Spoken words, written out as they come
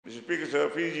Speaker, sir,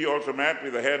 Fiji also met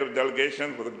with the head of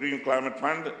delegation for the Green Climate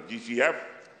Fund, GCF.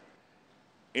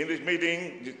 In this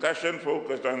meeting, discussion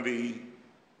focused on the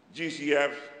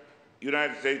GCF's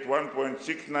United States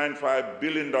 $1.695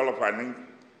 billion funding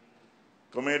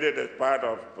committed as part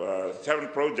of 7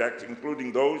 projects,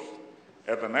 including those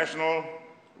at the national,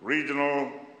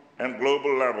 regional, and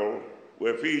global level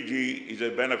where Fiji is a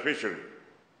beneficiary,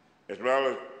 as well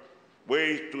as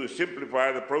ways to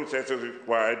simplify the processes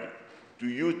required to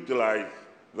utilize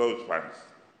those funds.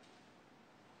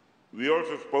 We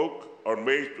also spoke on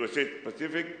ways to assist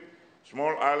Pacific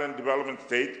Small Island Development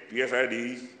States,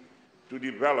 PSIDs, to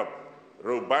develop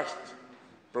robust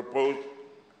proposed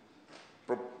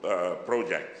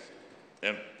projects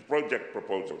and project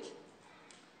proposals.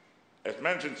 As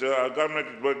mentioned, sir, our government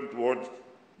is working towards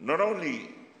not only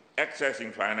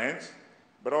accessing finance,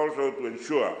 but also to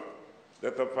ensure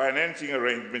that the financing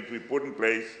arrangements we put in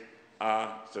place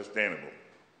are sustainable.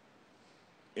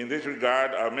 In this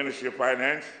regard, our Ministry of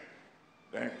Finance,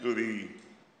 thanks to the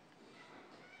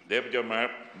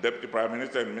Deputy Prime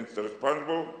Minister and Minister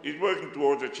responsible, is working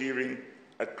towards achieving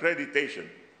accreditation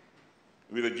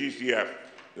with the GCF,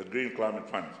 the Green Climate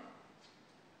Fund,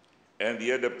 and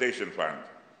the Adaptation Fund,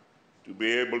 to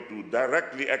be able to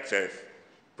directly access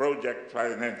project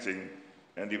financing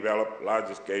and develop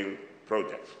larger-scale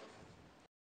projects.